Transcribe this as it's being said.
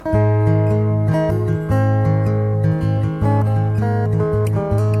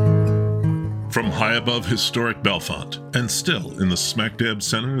above historic Bellefonte, and still in the smack dab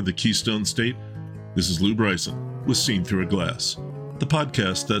center of the Keystone State, this is Lou Bryson with Seen Through a Glass, the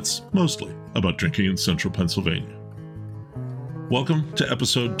podcast that's mostly about drinking in central Pennsylvania. Welcome to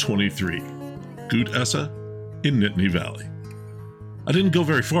episode 23, Goot, Essa in Nittany Valley. I didn't go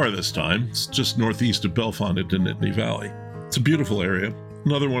very far this time. It's just northeast of Bellefonte into Nittany Valley. It's a beautiful area,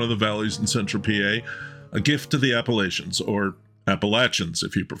 another one of the valleys in central PA, a gift to the Appalachians, or Appalachians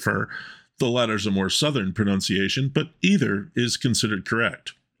if you prefer. The latter's a more southern pronunciation, but either is considered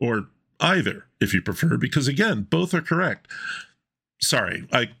correct. Or either, if you prefer, because again, both are correct. Sorry,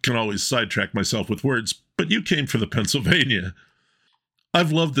 I can always sidetrack myself with words, but you came for the Pennsylvania.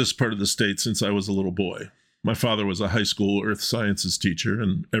 I've loved this part of the state since I was a little boy. My father was a high school earth sciences teacher,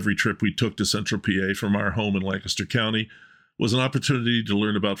 and every trip we took to central PA from our home in Lancaster County was an opportunity to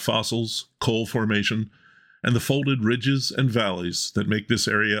learn about fossils, coal formation, and the folded ridges and valleys that make this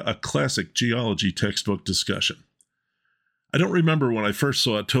area a classic geology textbook discussion. I don't remember when I first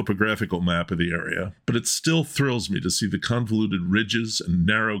saw a topographical map of the area, but it still thrills me to see the convoluted ridges and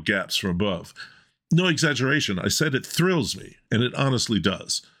narrow gaps from above. No exaggeration, I said it thrills me, and it honestly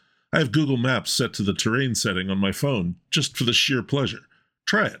does. I have Google Maps set to the terrain setting on my phone just for the sheer pleasure.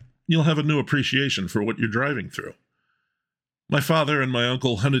 Try it. You'll have a new appreciation for what you're driving through. My father and my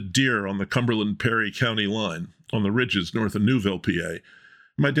uncle hunted deer on the Cumberland-Perry County line, on the ridges north of Newville, PA.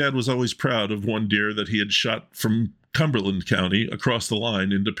 My dad was always proud of one deer that he had shot from Cumberland County across the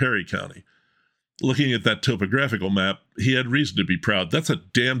line into Perry County. Looking at that topographical map, he had reason to be proud. That's a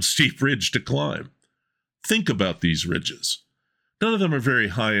damn steep ridge to climb. Think about these ridges. None of them are very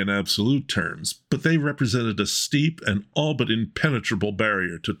high in absolute terms, but they represented a steep and all but impenetrable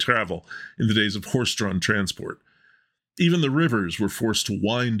barrier to travel in the days of horse-drawn transport. Even the rivers were forced to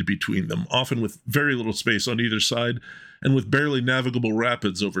wind between them, often with very little space on either side, and with barely navigable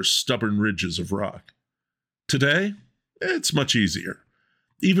rapids over stubborn ridges of rock. Today, it's much easier.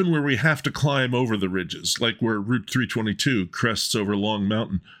 Even where we have to climb over the ridges, like where Route 322 crests over Long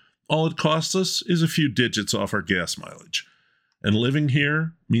Mountain, all it costs us is a few digits off our gas mileage. And living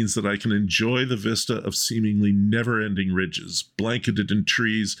here means that I can enjoy the vista of seemingly never-ending ridges, blanketed in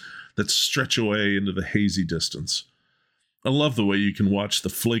trees that stretch away into the hazy distance. I love the way you can watch the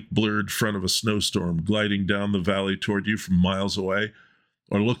flake-blurred front of a snowstorm gliding down the valley toward you from miles away,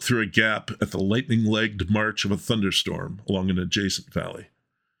 or look through a gap at the lightning-legged march of a thunderstorm along an adjacent valley.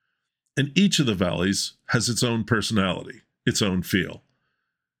 And each of the valleys has its own personality, its own feel.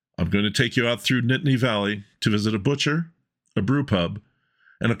 I'm going to take you out through Nittany Valley to visit a butcher, a brew pub,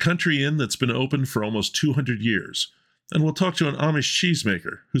 and a country inn that's been open for almost 200 years, and we'll talk to an Amish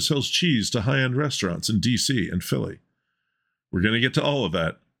cheesemaker who sells cheese to high-end restaurants in D.C. and Philly. We're going to get to all of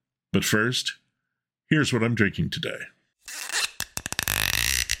that, but first, here's what I'm drinking today.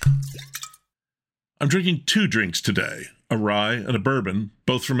 I'm drinking two drinks today, a rye and a bourbon,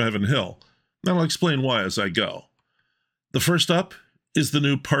 both from Heaven Hill, and I'll explain why as I go. The first up is the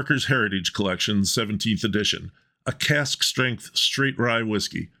new Parker's Heritage Collection 17th edition, a cask-strength straight rye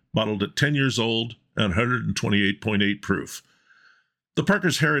whiskey, bottled at 10 years old and 128.8 proof. The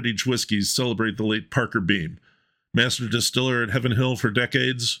Parker's Heritage whiskeys celebrate the late Parker Beam, master distiller at Heaven Hill for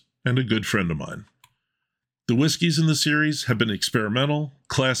decades, and a good friend of mine. The whiskeys in the series have been experimental,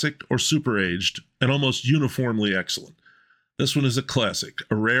 classic, or super-aged, and almost uniformly excellent. This one is a classic,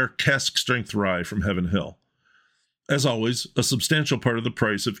 a rare cask-strength rye from Heaven Hill. As always, a substantial part of the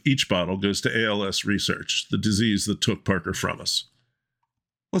price of each bottle goes to ALS research, the disease that took Parker from us.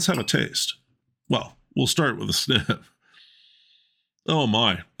 Let's have a taste. Well, we'll start with a sniff. Oh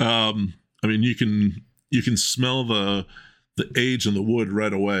my. You can smell the age in the wood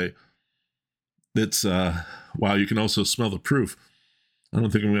right away. It's, wow, you can also smell the proof. I don't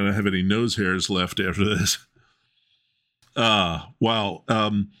think I'm going to have any nose hairs left after this. Wow.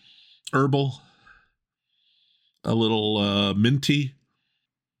 Herbal. A little minty,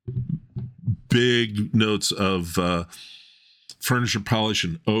 big notes of furniture polish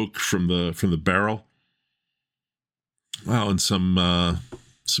and oak from the barrel. Wow, and some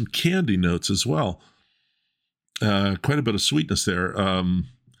candy notes as well. Quite a bit of sweetness there. I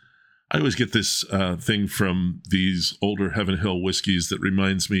always get this thing from these older Heaven Hill whiskeys that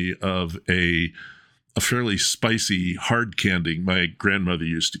reminds me of a fairly spicy hard candy my grandmother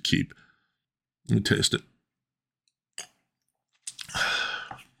used to keep. Let me taste it.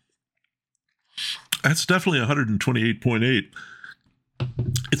 That's definitely 128.8.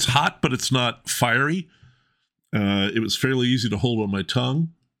 It's hot, but it's not fiery. It was fairly easy to hold on my tongue.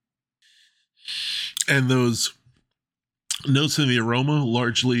 And those notes in the aroma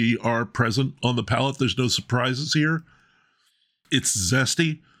largely are present on the palate. There's no surprises here. It's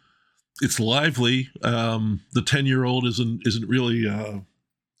zesty. It's lively. The 10-year-old isn't really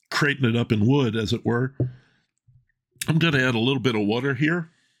crating it up in wood, as it were. I'm going to add a little bit of water here,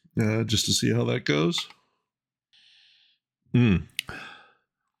 just to see how that goes. A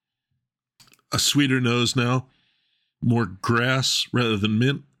sweeter nose now. More grass rather than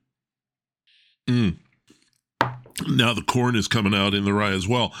mint. Now the corn is coming out in the rye as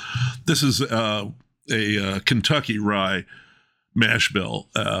well. This is a Kentucky rye mash bill.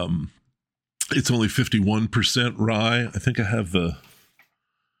 It's only 51% rye. I think I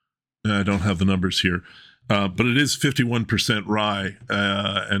don't have the numbers here. But it is 51% rye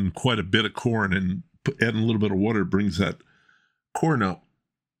and quite a bit of corn, and adding a little bit of water brings that corn out.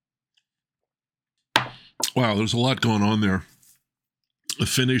 Wow, there's a lot going on there. The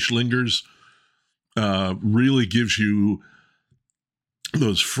finish lingers, really gives you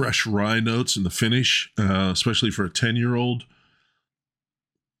those fresh rye notes in the finish, especially for a 10-year-old.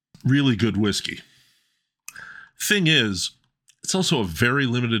 Really good whiskey. Thing is, it's also a very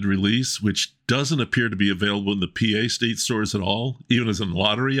limited release, which doesn't appear to be available in the PA state stores at all, even as a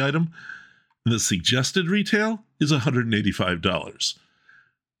lottery item. And the suggested retail is $185.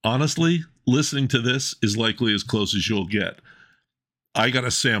 Honestly, listening to this is likely as close as you'll get. I got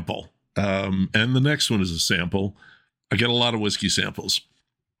a sample, and the next one is a sample. I get a lot of whiskey samples.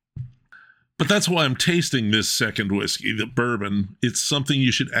 But that's why I'm tasting this second whiskey, the bourbon. It's something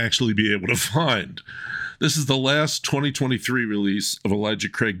you should actually be able to find. This is the last 2023 release of Elijah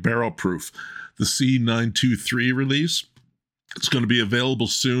Craig Barrel Proof, the C923 release. It's going to be available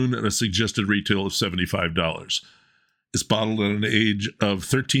soon at a suggested retail of $75. It's bottled at an age of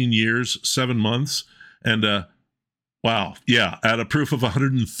 13 years, 7 months, and at a proof of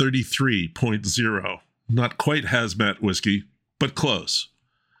 133.0. Not quite hazmat whiskey, but close.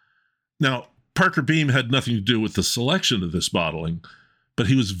 Now, Parker Beam had nothing to do with the selection of this bottling, but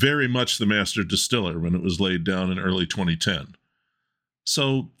he was very much the master distiller when it was laid down in early 2010.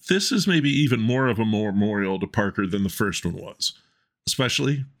 So this is maybe even more of a memorial to Parker than the first one was,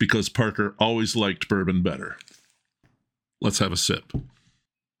 especially because Parker always liked bourbon better. Let's have a sip.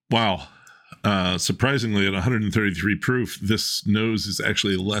 Wow. Surprisingly, at 133 proof, this nose is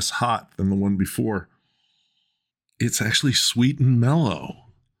actually less hot than the one before. It's actually sweet and mellow.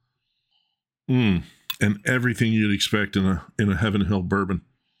 And everything you'd expect in a Heaven Hill bourbon.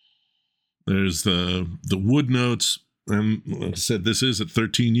 There's the wood notes, and like I said, this is at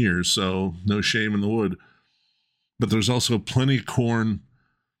 13 years, so no shame in the wood. But there's also plenty of corn.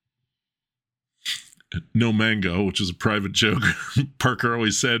 No mango, which is a private joke. Parker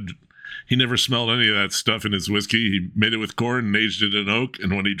always said he never smelled any of that stuff in his whiskey. He made it with corn and aged it in oak,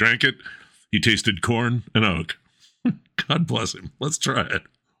 and when he drank it, he tasted corn and oak. God bless him. Let's try it.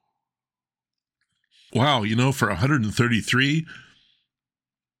 Wow, for 133,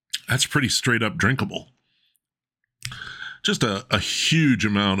 that's pretty straight up drinkable. Just a huge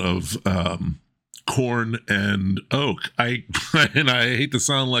amount of corn and oak. I hate to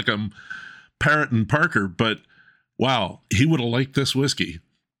sound like I'm parroting Parker, but wow, he would have liked this whiskey.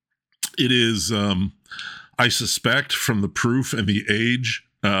 It is, I suspect, from the proof and the age,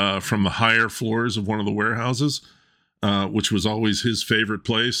 from the higher floors of one of the warehouses, which was always his favorite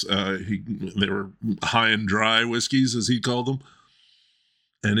place. They were high and dry whiskeys, as he called them.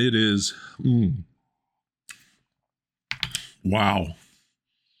 And it is, wow.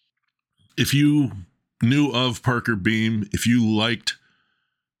 If you knew of Parker Beam, if you liked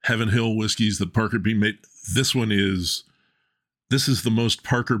Heaven Hill whiskeys that Parker Beam made, this is the most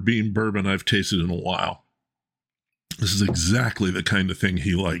Parker Beam bourbon I've tasted in a while. This is exactly the kind of thing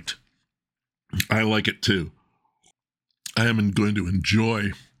he liked. I like it too. I am going to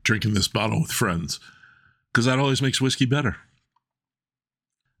enjoy drinking this bottle with friends, because that always makes whiskey better.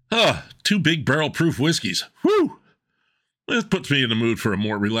 2 big barrel-proof whiskeys. Whew! This puts me in the mood for a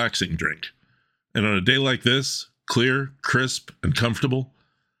more relaxing drink. And on a day like this, clear, crisp, and comfortable,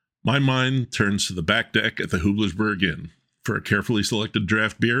 my mind turns to the back deck at the Hublersburg Inn for a carefully selected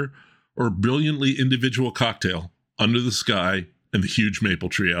draft beer or a brilliantly individual cocktail under the sky and the huge maple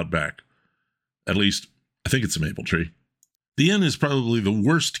tree out back. At least, I think it's a maple tree. The inn is probably the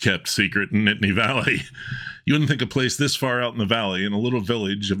worst kept secret in Nittany Valley. You wouldn't think a place this far out in the valley, in a little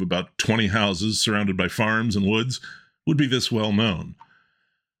village of about 20 houses surrounded by farms and woods, would be this well known.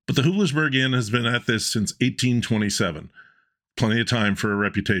 But the Hublersburg Inn has been at this since 1827. Plenty of time for a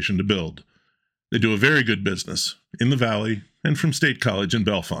reputation to build. They do a very good business, in the valley and from State College in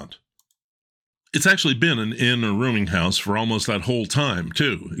Bellefonte. It's actually been an inn or rooming house for almost that whole time,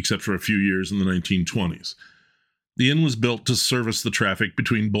 too, except for a few years in the 1920s. The inn was built to service the traffic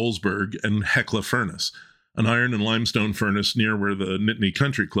between Bollesburg and Hecla Furnace, an iron and limestone furnace near where the Nittany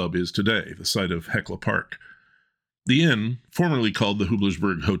Country Club is today, the site of Hecla Park. The inn, formerly called the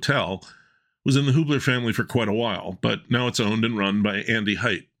Hublersburg Hotel, was in the Hubler family for quite a while, but now it's owned and run by Andy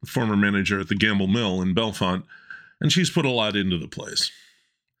Height, former manager at the Gamble Mill in Bellefonte, and she's put a lot into the place.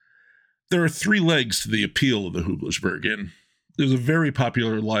 There are 3 legs to the appeal of the Hublersburg Inn. There's a very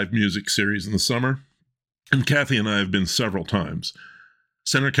popular live music series in the summer, and Kathy and I have been several times.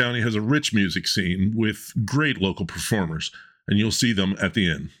 Center County has a rich music scene with great local performers, and you'll see them at the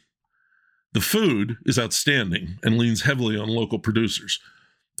inn. The food is outstanding and leans heavily on local producers.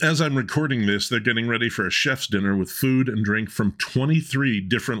 As I'm recording this, they're getting ready for a chef's dinner with food and drink from 23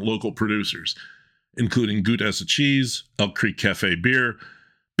 different local producers, including Goot Essa Cheese, Elk Creek Cafe Beer,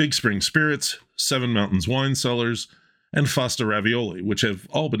 Big Spring Spirits, Seven Mountains Wine Cellars, and Fasta Ravioli, which have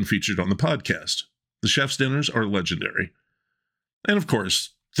all been featured on the podcast. The chef's dinners are legendary. And of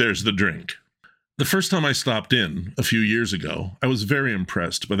course, there's the drink. The first time I stopped in, a few years ago, I was very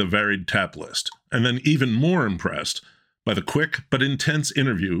impressed by the varied tap list, and then even more impressed by the quick but intense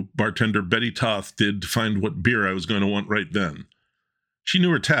interview bartender Betty Toth did to find what beer I was going to want right then. She knew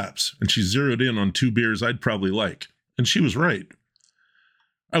her taps, and she zeroed in on 2 beers I'd probably like, and she was right.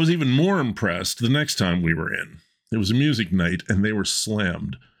 I was even more impressed the next time we were in. It was a music night, and they were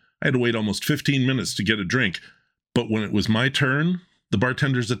slammed. I had to wait almost 15 minutes to get a drink, but when it was my turn, the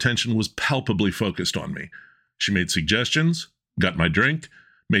bartender's attention was palpably focused on me. She made suggestions, got my drink,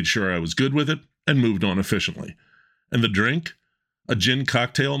 made sure I was good with it, and moved on efficiently. And the drink, a gin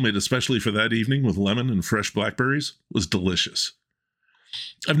cocktail made especially for that evening with lemon and fresh blackberries, was delicious.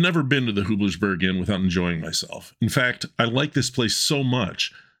 I've never been to the Hublersburg Inn without enjoying myself. In fact, I like this place so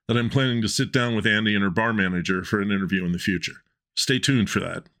much that I'm planning to sit down with Andy and her bar manager for an interview in the future. Stay tuned for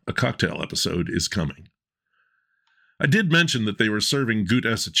that. A cocktail episode is coming. I did mention that they were serving Goot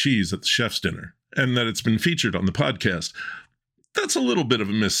Essa cheese at the chef's dinner, and that it's been featured on the podcast. That's a little bit of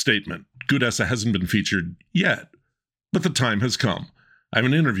a misstatement. Goot Essa hasn't been featured yet, but the time has come. I have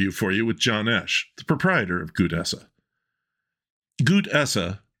an interview for you with John Esch, the proprietor of Goot Essa. Goot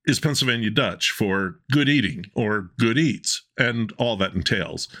Essa is Pennsylvania Dutch for good eating or good eats, and all that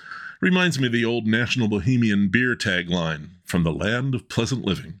entails. Reminds me of the old National Bohemian beer tagline, from the land of pleasant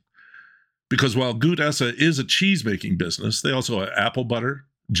living. Because while Goot Essa is a cheese-making business, they also have apple butter,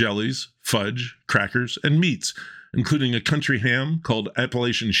 jellies, fudge, crackers, and meats, including a country ham called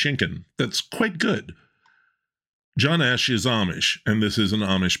Appalachian Schinken that's quite good. John Esch is Amish, and this is an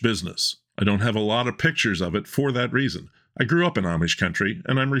Amish business. I don't have a lot of pictures of it for that reason. I grew up in Amish country,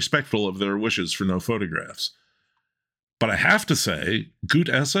 and I'm respectful of their wishes for no photographs. But I have to say, Goot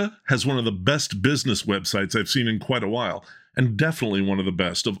Essa has one of the best business websites I've seen in quite a while, and definitely one of the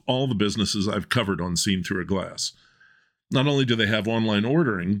best of all the businesses I've covered on Seen Through a Glass. Not only do they have online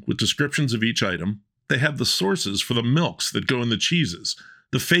ordering with descriptions of each item, they have the sources for the milks that go in the cheeses,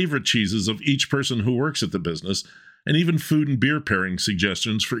 the favorite cheeses of each person who works at the business, and even food and beer pairing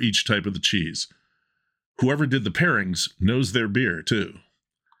suggestions for each type of the cheese. Whoever did the pairings knows their beer, too.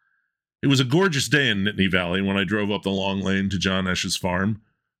 It was a gorgeous day in Nittany Valley when I drove up the long lane to John Esch's farm.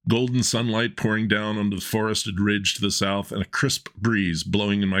 Golden sunlight pouring down onto the forested ridge to the south and a crisp breeze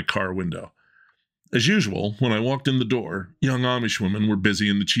blowing in my car window. As usual, when I walked in the door, young Amish women were busy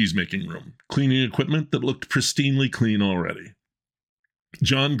in the cheese-making room, cleaning equipment that looked pristinely clean already.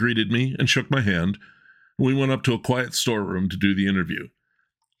 John greeted me and shook my hand, and we went up to a quiet storeroom to do the interview.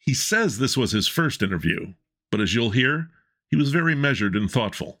 He says this was his first interview, but as you'll hear, he was very measured and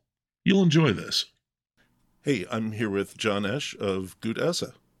thoughtful. You'll enjoy this. Hey, I'm here with John Esch of Goot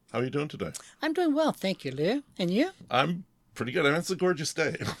Essa. How are you doing today? I'm doing well, thank you, Lou. And you? I'm pretty good. I mean, it's a gorgeous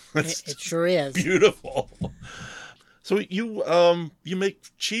day. It sure is. Beautiful. So you make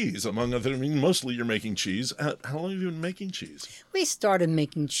cheese, among other. I mean, mostly you're making cheese. How long have you been making cheese? We started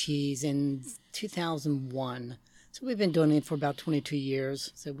making cheese in 2001. So we've been doing it for about 22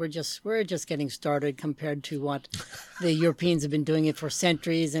 years. So we're just getting started compared to what the Europeans have been doing it for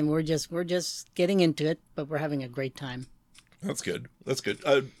centuries, and we're just getting into it, but we're having a great time. That's good. That's good.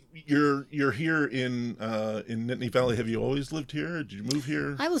 You're here in Nittany Valley. Have you always lived here? Did you move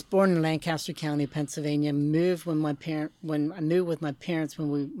here? I was born in Lancaster County, Pennsylvania. Moved when I moved with my parents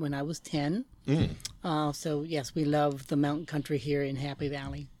when I was 10. So yes, we love the mountain country here in Happy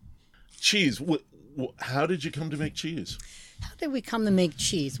Valley. Cheese. How did you come to make cheese? How did we come to make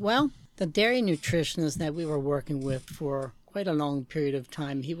cheese? Well, the dairy nutritionist that we were working with for quite a long period of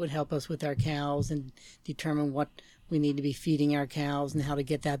time, he would help us with our cows and determine what we need to be feeding our cows and how to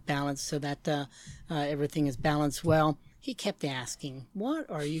get that balance so that everything is balanced well. he kept asking, what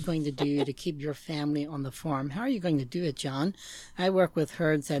are you going to do to keep your family on the farm? How are you going to do it, John? I work with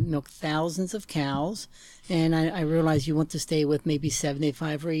herds that milk thousands of cows, and I realize you want to stay with maybe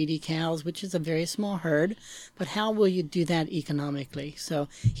 75 or 80 cows, which is a very small herd, but how will you do that economically? So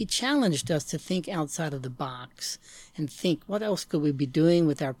he challenged us to think outside of the box and think, what else could we be doing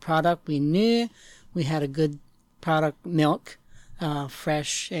with our product? We knew we had a good product, milk,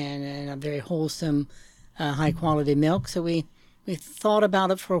 fresh and a very wholesome, high quality milk. So we thought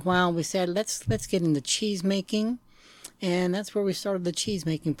about it for a while. We said, let's get into cheese making. And that's where we started the cheese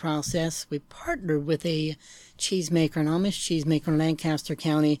making process. We partnered with a cheesemaker, an Amish cheesemaker in Lancaster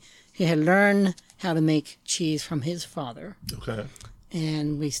County, who had learned how to make cheese from his father. Okay.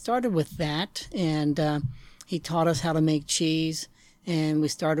 And we started with that, and he taught us how to make cheese. And we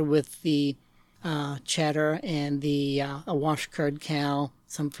started with the cheddar and a wash curd cow,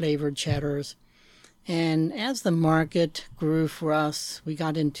 some flavored cheddars. And as the market grew for us, we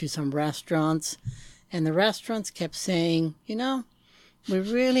got into some restaurants, and the restaurants kept saying, we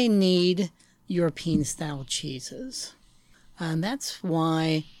really need European-style cheeses. And that's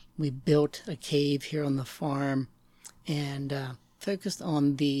why we built a cave here on the farm and focused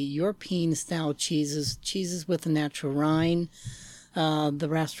on the European-style cheeses with a natural rind. The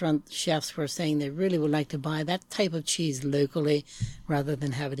restaurant chefs were saying they really would like to buy that type of cheese locally rather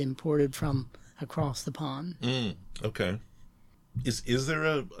than have it imported from across the pond. Okay. Is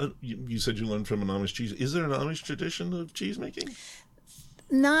there you said you learned from an Amish cheese. Is there an Amish tradition of cheese making?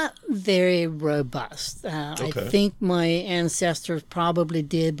 Not very robust. Okay. I think my ancestors probably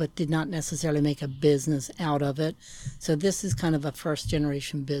did, but did not necessarily make a business out of it. So this is kind of a first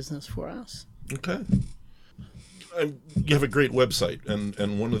generation business for us. Okay. You have a great website,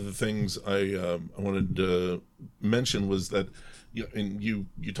 and one of the things I wanted to mention was that you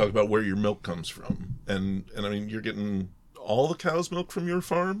talk about where your milk comes from, and I mean, you're getting all the cow's milk from your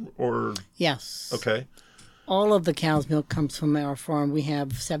farm, or? Yes. Okay. All of the cow's milk comes from our farm. We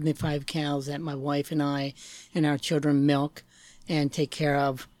have 75 cows that my wife and I and our children milk and take care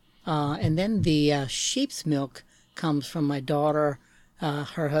of. And then the sheep's milk comes from my daughter,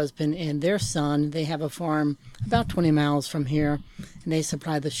 her husband, and their son. They have a farm about 20 miles from here, and they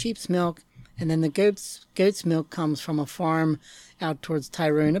supply the sheep's milk. And then the goat's milk comes from a farm out towards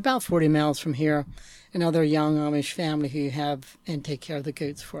Tyrone, about 40 miles from here. Another young Amish family who have and take care of the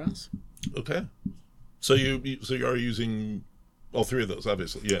goats for us. Okay. So you are using all three of those,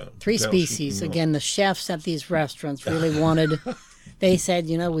 obviously, yeah. Three species. Again, the chefs at these restaurants really wanted. They said,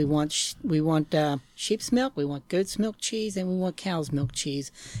 we want sheep's milk, we want goat's milk cheese, and we want cow's milk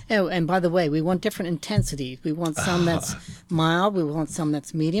cheese. Oh, and by the way, we want different intensities. We want some that's mild, we want some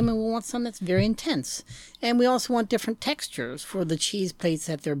that's medium, and we want some that's very intense. And we also want different textures for the cheese plates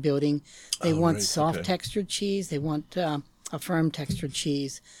that they're building. They want soft textured cheese. They want a firm textured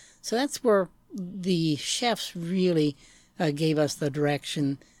cheese. So that's where the chefs really gave us the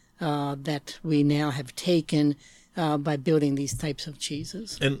direction that we now have taken by building these types of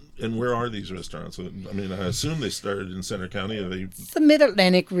cheeses. And where are these restaurants? I mean, I assume they started in Center County. Are they? The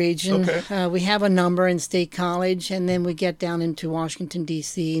Mid-Atlantic region. Okay. We have a number in State College, and then we get down into Washington,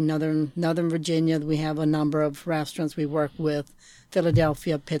 D.C., Northern Virginia. We have a number of restaurants we work with,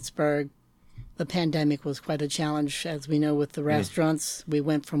 Philadelphia, Pittsburgh. The pandemic was quite a challenge, as we know, with the restaurants. We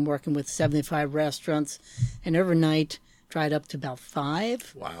went from working with 75 restaurants, and overnight dried up to about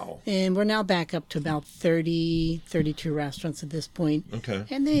 5. Wow. And we're now back up to about 32 restaurants at this point. Okay.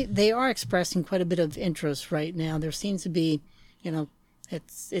 And they are expressing quite a bit of interest right now. There seems to be,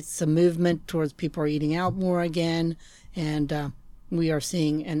 it's a movement towards people are eating out more again, and we are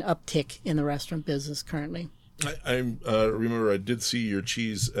seeing an uptick in the restaurant business currently. I remember I did see your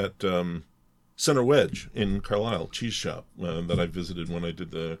cheese at Center Wedge in Carlisle, cheese shop, that I visited when I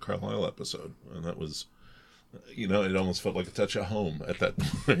did the Carlisle episode. And that was, it almost felt like a touch of home at that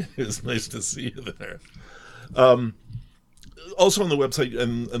point. It was nice to see you there. Also on the website,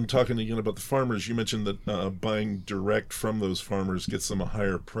 and talking again about the farmers, you mentioned that buying direct from those farmers gets them a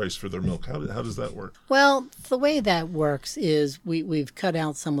higher price for their milk. How does that work? Well, the way that works is we've cut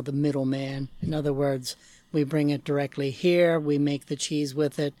out some of the middleman. In other words, we bring it directly here, we make the cheese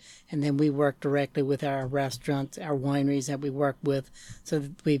with it, and then we work directly with our restaurants, our wineries that we work with. So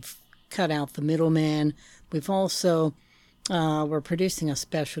we've cut out the middleman. We've also, we're producing a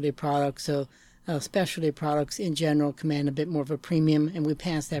specialty product, so specialty products in general command a bit more of a premium, and we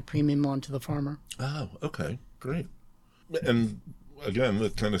pass that premium on to the farmer. Oh, okay, great. And again,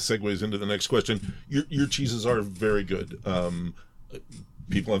 that kind of segues into the next question. Your cheeses are very good.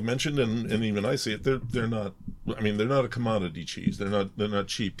 People have mentioned, and even I see it, they're not I mean, they're not a commodity cheese. They're not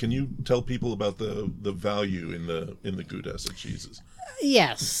cheap. Can you tell people about the value in the Goot Essa cheeses?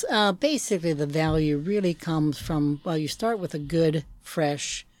 Yes. Basically, the value really comes from, well, you start with a good,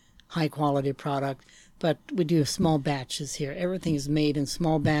 fresh, high-quality product, but we do small batches here. Everything is made in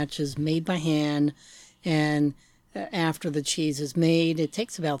small batches, made by hand, and after the cheese is made, it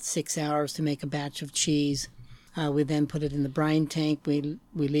takes about 6 hours to make a batch of cheese. We then put it in the brine tank. We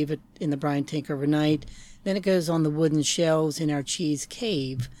leave it in the brine tank overnight. Then it goes on the wooden shelves in our cheese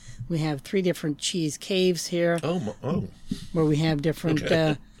cave. We have 3 different cheese caves here. Where we have different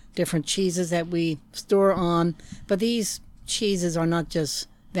different cheeses that we store on. But these cheeses are not just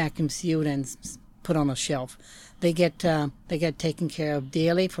vacuum sealed and put on a shelf. They get taken care of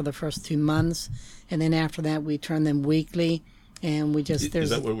daily for the first 2 months, and then after that we turn them weekly. And we just is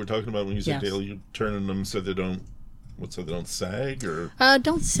that what we're talking about when you say yes. daily? You're turning them so they don't sag, or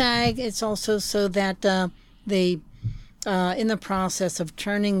don't sag. It's also so that they in the process of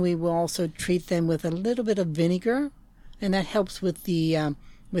turning, we will also treat them with a little bit of vinegar, and that helps with the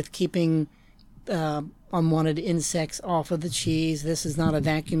with keeping unwanted insects off of the cheese. This is not a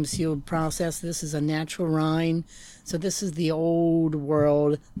vacuum sealed process. This is a natural rind. So this is the old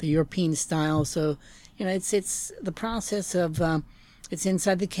world, the European style. So it's the process of it's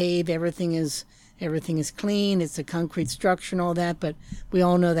inside the cave. Everything is clean. It's a concrete structure and all that. But we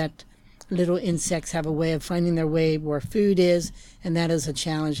all know that little insects have a way of finding their way where food is, and that is a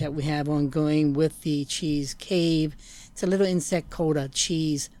challenge that we have ongoing with the cheese cave. It's a little insect called a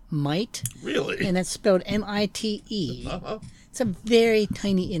cheese mite. Really? And that's spelled M-I-T-E. Uh-huh. It's a very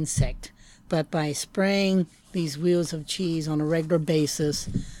tiny insect. But by spraying these wheels of cheese on a regular basis,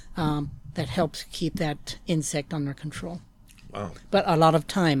 that helps keep that insect under control. Wow. But a lot of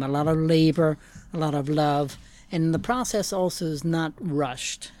time, a lot of labor, a lot of love. And the process also is not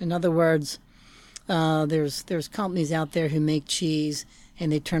rushed. In other words, there's companies out there who make cheese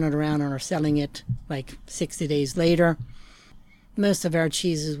and they turn it around and are selling it like 60 days later. Most of our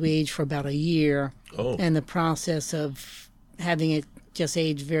cheeses we age for about a year. Oh. And the process of having it just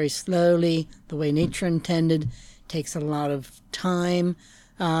age very slowly, the way nature intended, takes a lot of time.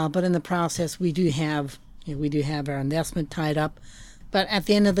 But in the process, we do have our investment tied up. But at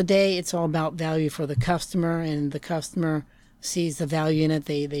the end of the day, it's all about value for the customer, and the customer sees the value in it.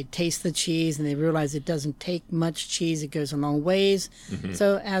 They taste the cheese and they realize it doesn't take much cheese; it goes a long ways. Mm-hmm.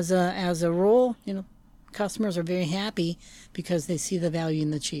 So as a rule, customers are very happy because they see the value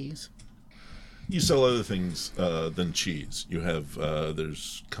in the cheese. You sell other things than cheese. You have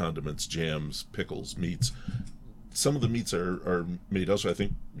there's condiments, jams, pickles, meats. Some of the meats are made elsewhere. I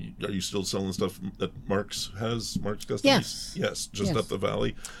think. Are you still selling stuff that Mark's has? Mark's Custom Yes. Meats? Yes, just up the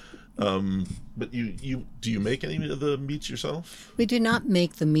valley. But do you make any of the meats yourself? We do not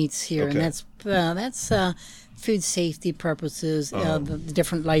make the meats here, okay. And that's food safety purposes. The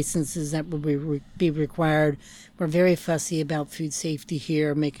different licenses that would be required. We're very fussy about food safety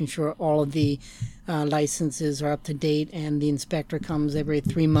here, making sure all of the licenses are up to date, and the inspector comes every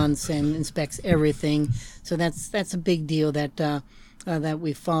 3 months and inspects everything. So that's a big deal that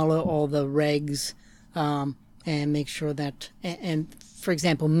we follow all the regs and make sure that. And for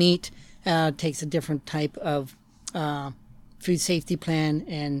example, meat takes a different type of food safety plan,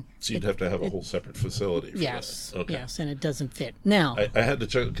 and so you'd have to have a whole separate facility for yes, that. Okay. Yes, and it doesn't fit. Now I had to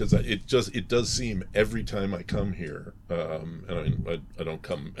check because it does seem every time I come here, and I mean I don't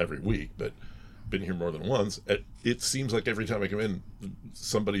come every week, but been here more than once. It seems like every time I come in,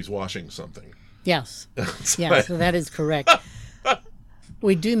 somebody's washing something. Yes, so that is correct.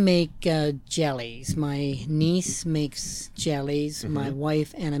 We do make jellies. My niece makes jellies. Mm-hmm. My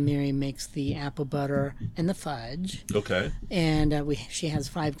wife, Anna Mary, makes the apple butter and the fudge. Okay. And she has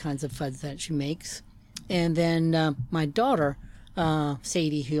 5 kinds of fudge that she makes. And then my daughter,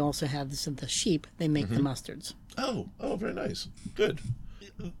 Sadie, who also has the sheep, they make the mustards. Oh, very nice. Good.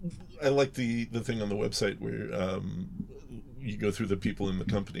 I like the thing on the website where you go through the people in the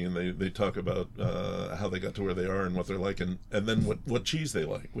company and they talk about how they got to where they are and what they're like, and then what cheese they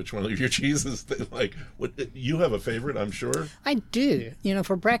like, which one of your cheeses they like. You have a favorite, I'm sure? I do.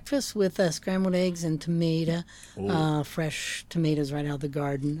 For breakfast with scrambled eggs and tomato, fresh tomatoes right out of the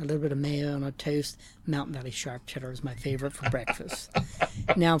garden, a little bit of mayo on a toast. Mountain Valley Sharp Cheddar is my favorite for breakfast.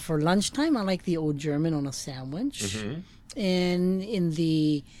 Now for lunchtime, I like the Old German on a sandwich. Mm-hmm. And in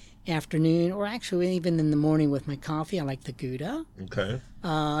the afternoon, or actually even in the morning with my coffee, I like the Gouda. Okay.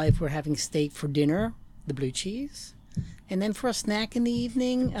 If we're having steak for dinner, the blue cheese. And then for a snack in the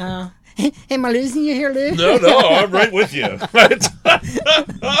evening, am I losing you here, Lou? No, I'm right with you.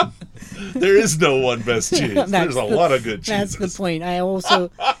 There is no one best cheese. There's a lot of good cheeses. That's the point. I also,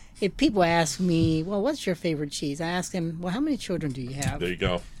 if people ask me, well, what's your favorite cheese? I ask them, well, how many children do you have? There you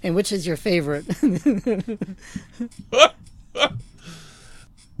go. And which is your favorite?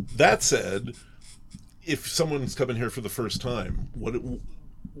 That said, if someone's coming here for the first time,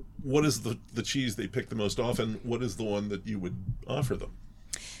 what is the cheese they pick the most often? What is the one that you would offer them?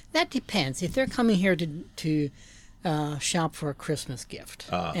 That depends. If they're coming here to shop for a Christmas gift,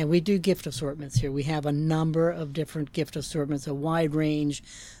 and we do gift assortments here. We have a number of different gift assortments, a wide range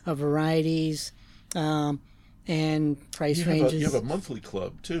of varieties and price ranges. You have a monthly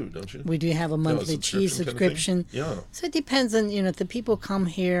club too, don't you? We do have a monthly cheese subscription. Yeah. So it depends on, if the people come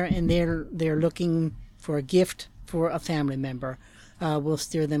here and they're looking for a gift for a family member, we'll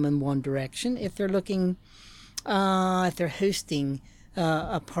steer them in one direction. If they're looking, if they're hosting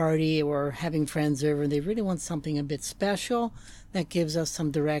a party or having friends over and they really want something a bit special, that gives us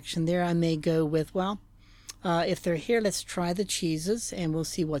some direction there. I may go with, if they're here, let's try the cheeses and we'll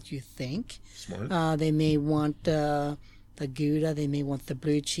see what you think. Smart. They may want the Gouda, they may want the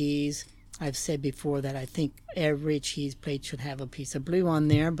blue cheese. I've said before that I think every cheese plate should have a piece of blue on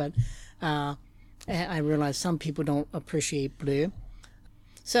there, but I realize some people don't appreciate blue.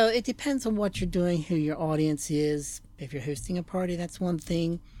 So it depends on what you're doing, who your audience is. If you're hosting a party, that's one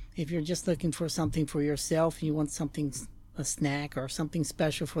thing. If you're just looking for something for yourself, you want something, a snack or something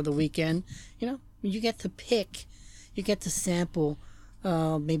special for the weekend, you get to pick. You get to sample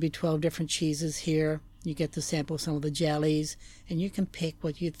maybe 12 different cheeses here. You get to sample some of the jellies, and you can pick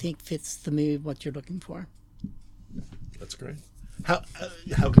what you think fits the mood, what you're looking for. That's great. How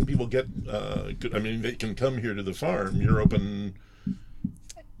can people get good? I mean, they can come here to the farm. You're open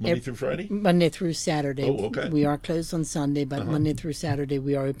Monday through Friday? Monday through Saturday. Oh, okay. We are closed on Sunday, but Monday through Saturday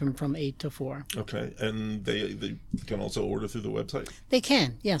we are open from 8 to 4. Okay. And they can also order through the website? They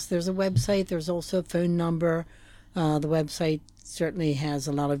can, yes. There's a website. There's also a phone number. The website certainly has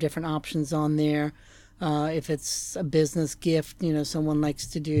a lot of different options on there. If it's a business gift, someone likes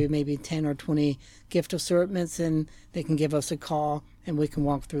to do maybe 10 or 20 gift assortments, and they can give us a call, and we can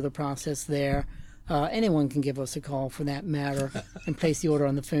walk through the process there. Anyone can give us a call for that matter and place the order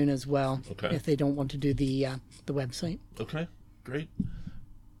on the phone as well if they don't want to do the website. Okay, great.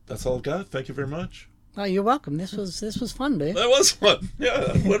 That's all I've got. Thank you very much. Oh, you're welcome. This was fun, dude. That was fun.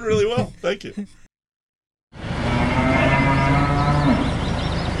 Yeah, it went really well. Thank you.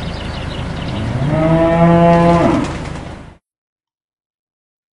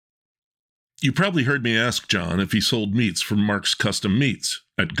 You probably heard me ask John if he sold meats from Mark's Custom Meats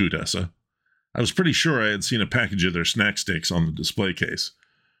at Goot, Essa. I was pretty sure I had seen a package of their snack steaks on the display case.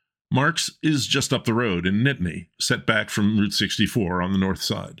 Mark's is just up the road in Nittany, set back from Route 64 on the north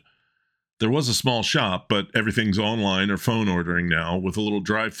side. There was a small shop, but everything's online or phone ordering now with a little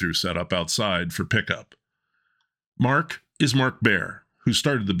drive-through set up outside for pickup. Mark is Mark Bear, who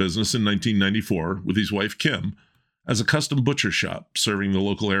started the business in 1994 with his wife Kim as a custom butcher shop serving the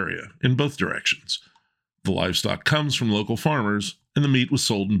local area in both directions. The livestock comes from local farmers, and the meat was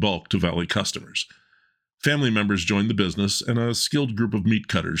sold in bulk to Valley customers. Family members joined the business, and a skilled group of meat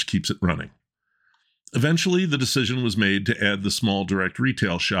cutters keeps it running. Eventually, the decision was made to add the small direct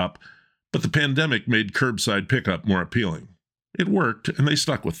retail shop, but the pandemic made curbside pickup more appealing. It worked, and they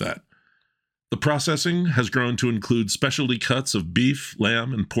stuck with that. The processing has grown to include specialty cuts of beef,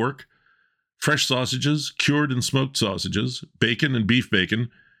 lamb, and pork, fresh sausages, cured and smoked sausages, bacon and beef bacon,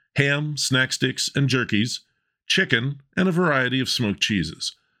 ham, snack sticks, and jerkies, chicken, and a variety of smoked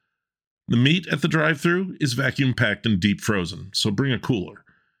cheeses. The meat at the drive-thru is vacuum-packed and deep frozen, so bring a cooler.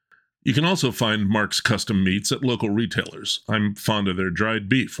 You can also find Mark's Custom Meats at local retailers. I'm fond of their dried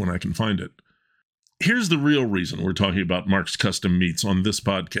beef when I can find it. Here's the real reason we're talking about Mark's Custom Meats on this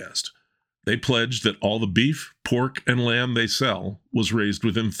podcast. They pledged that all the beef, pork, and lamb they sell was raised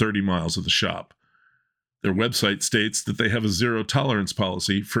within 30 miles of the shop. Their website states that they have a zero-tolerance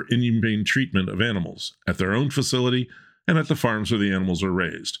policy for inhumane treatment of animals at their own facility and at the farms where the animals are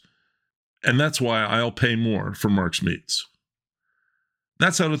raised. And that's why I'll pay more for Mark's Meats.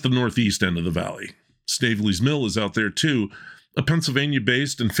 That's out at the northeast end of the valley. Snavely's Mill is out there too, a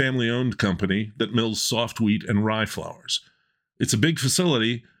Pennsylvania-based and family-owned company that mills soft wheat and rye flours. It's a big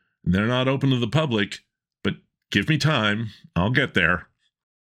facility, and they're not open to the public, but give me time, I'll get there.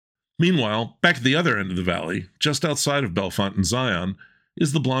 Meanwhile, back at the other end of the valley, just outside of Bellefonte and Zion,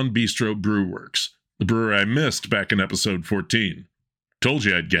 is the Blonde Bistro Brew Works, the brewery I missed back in episode 14. Told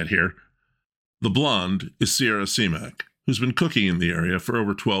you I'd get here. The Blonde is Sierra Seamack, who's been cooking in the area for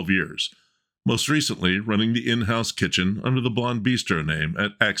over 12 years, most recently running the in-house kitchen under the Blonde Bistro name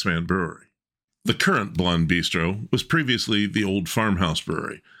at Axeman Brewery. The current Blonde Bistro was previously the old Farmhouse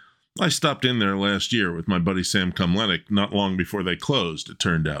Brewery, I stopped in there last year with my buddy Sam Kumlenik not long before they closed, it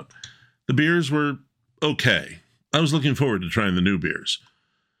turned out. The beers were okay. I was looking forward to trying the new beers.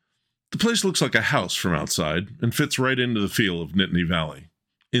 The place looks like a house from outside and fits right into the feel of Nittany Valley.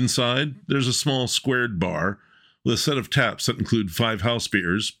 Inside, there's a small squared bar with a set of taps that include 5 house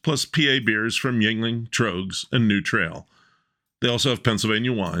beers, plus PA beers from Yingling, Trogs, and New Trail. They also have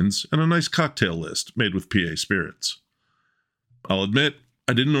Pennsylvania wines and a nice cocktail list made with PA spirits. I'll admit,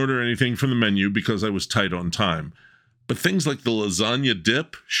 I didn't order anything from the menu because I was tight on time, but things like the lasagna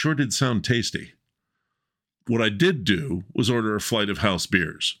dip sure did sound tasty. What I did do was order a flight of house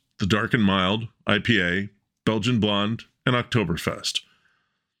beers, the Dark and Mild, IPA, Belgian Blonde, and Oktoberfest.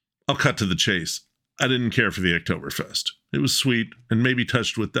 I'll cut to the chase. I didn't care for the Oktoberfest. It was sweet and maybe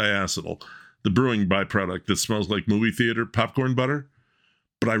touched with diacetyl, the brewing byproduct that smells like movie theater popcorn butter.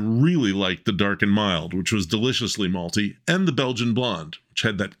 But I really liked the Dark and Mild, which was deliciously malty, and the Belgian Blonde, which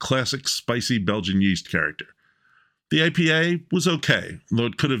had that classic spicy Belgian yeast character. The IPA was okay, though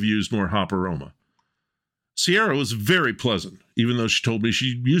it could have used more hop aroma. Sierra was very pleasant, even though she told me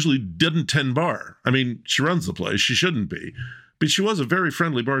she usually didn't tend bar. I mean, she runs the place, she shouldn't be, but she was a very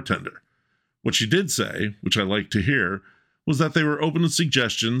friendly bartender. What she did say, which I liked to hear, was that they were open to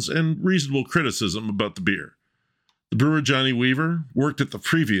suggestions and reasonable criticism about the beer. The brewer Johnny Weaver worked at the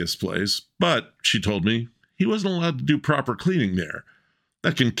previous place, but, she told me, he wasn't allowed to do proper cleaning there.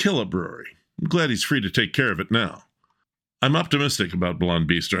 That can kill a brewery. I'm glad he's free to take care of it now. I'm optimistic about Blonde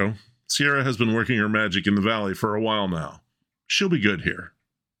Bistro. Sierra has been working her magic in the valley for a while now. She'll be good here.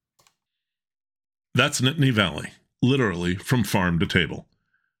 That's Nittany Valley, literally from farm to table.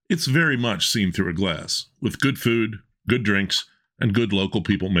 It's very much seen through a glass, with good food, good drinks, and good local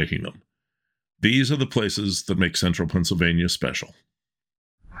people making them. These are the places that make Central Pennsylvania special.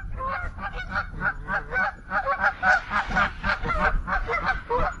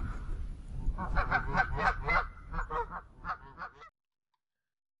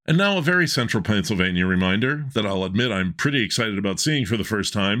 And now a very Central Pennsylvania reminder that I'll admit I'm pretty excited about seeing for the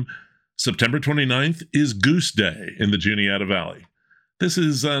first time. September 29th is Goose Day in the Juniata Valley. This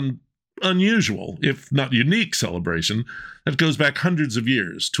is an unusual, if not unique, celebration that goes back hundreds of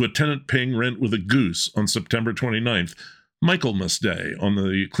years to a tenant paying rent with a goose on September 29th, Michaelmas Day on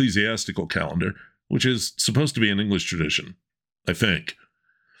the ecclesiastical calendar, which is supposed to be an English tradition, I think.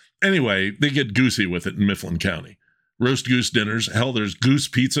 Anyway, they get goosey with it in Mifflin County. Roast goose dinners, hell, there's goose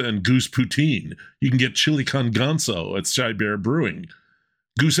pizza and goose poutine. You can get chili con ganso at Shy Bear Brewing.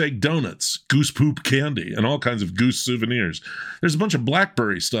 Goose egg donuts, goose poop candy, and all kinds of goose souvenirs. There's a bunch of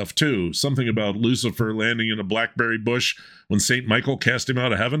blackberry stuff, too. Something about Lucifer landing in a blackberry bush when St. Michael cast him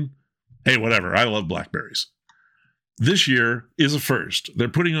out of heaven. Hey, whatever, I love blackberries. This year is a first. They're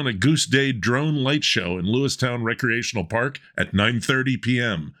putting on a Goose Day drone light show in Lewistown Recreational Park at 9:30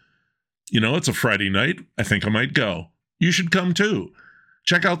 p.m. You know, it's a Friday night. I think I might go. You should come, too.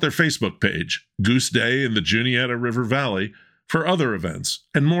 Check out their Facebook page, Goose Day in the Juniata River Valley, for other events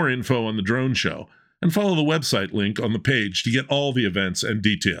and more info on the drone show, and follow the website link on the page to get all the events and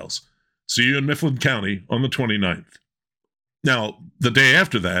details. See you in Mifflin County on the 29th. Now, the day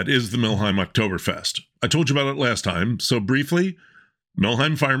after that is the Millheim Oktoberfest. I told you about it last time, so briefly,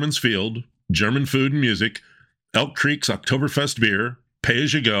 Millheim Fireman's Field, German food and music, Elk Creek's Oktoberfest beer, pay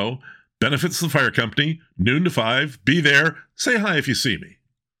as you go, benefits the fire company, noon to 5, be there, say hi if you see me.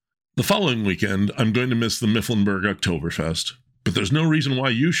 The following weekend, I'm going to miss the Mifflinburg Oktoberfest, but there's no reason why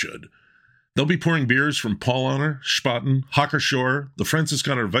you should. They'll be pouring beers from Paulaner, Spaten, Hockershore, the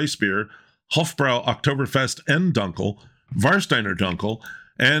Franziskaner Weissbier, Hofbrau Oktoberfest and Dunkel, Warsteiner Dunkel,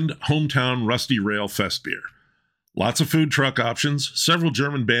 and Hometown Rusty Rail Fest beer. Lots of food truck options, several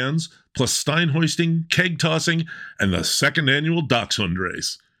German bands, plus stein hoisting, keg tossing, and the second annual Dachshund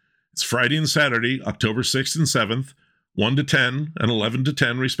race. It's Friday and Saturday, October 6th and 7th, 1 to 10 and 11 to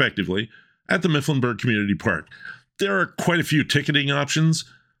 10 respectively, at the Mifflinburg Community Park. There are quite a few ticketing options.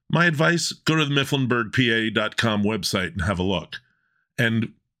 My advice, go to the mifflinburgpa.com website and have a look.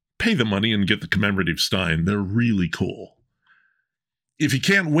 And pay the money and get the commemorative stein. They're really cool. If you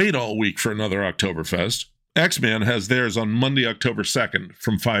can't wait all week for another Oktoberfest, X-Man has theirs on Monday, October 2nd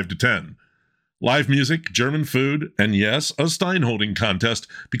from 5 to 10. Live music, German food, and yes, a stein holding contest,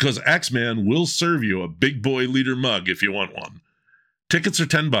 because Axeman will serve you a big boy liter mug if you want one. Tickets are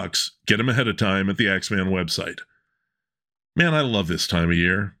 $10. Get them ahead of time at the Axeman website. Man, I love this time of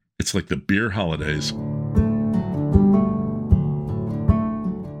year. It's like the beer holidays.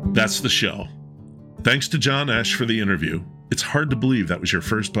 That's the show. Thanks to John Esch for the interview. It's hard to believe that was your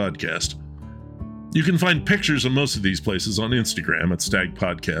first podcast. You can find pictures of most of these places on Instagram at Stag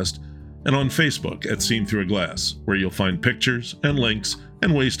Podcast, and on Facebook at Seen Through a Glass, where you'll find pictures and links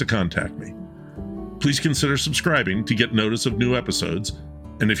and ways to contact me. Please consider subscribing to get notice of new episodes,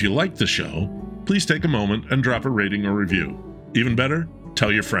 and if you like the show, please take a moment and drop a rating or review. Even better,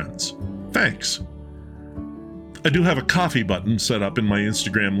 tell your friends. Thanks. I do have a coffee button set up in my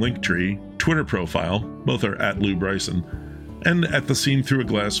Instagram Linktree, Twitter profile, both are at Lou Bryson, and at the Seen Through a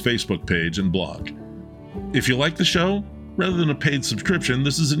Glass Facebook page and blog. If you like the show, rather than a paid subscription,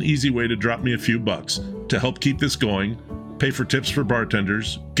 this is an easy way to drop me a few bucks to help keep this going, pay for tips for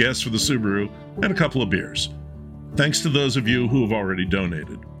bartenders, gas for the Subaru, and a couple of beers. Thanks to those of you who have already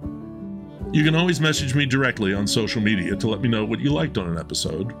donated. You can always message me directly on social media to let me know what you liked on an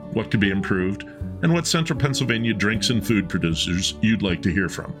episode, what could be improved, and what Central Pennsylvania drinks and food producers you'd like to hear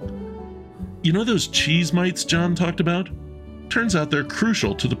from. You know those cheese mites John talked about? Turns out they're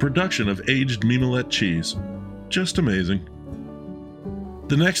crucial to the production of aged Mimolette cheese. Just amazing.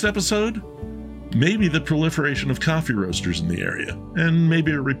 The next episode? Maybe the proliferation of coffee roasters in the area, and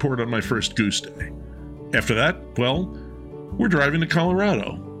maybe a report on my first Goose Day. After that, well, we're driving to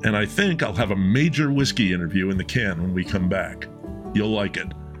Colorado, and I think I'll have a major whiskey interview in the can when we come back. You'll like it.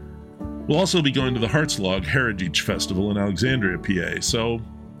 We'll also be going to the Hartslog Heritage Festival in Alexandria, PA, so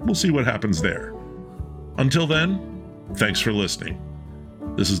we'll see what happens there. Until then, thanks for listening.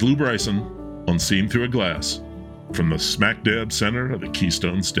 This is Lou Bryson on Seen Through a Glass from the smack dab center of the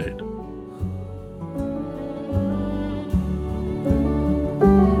Keystone State.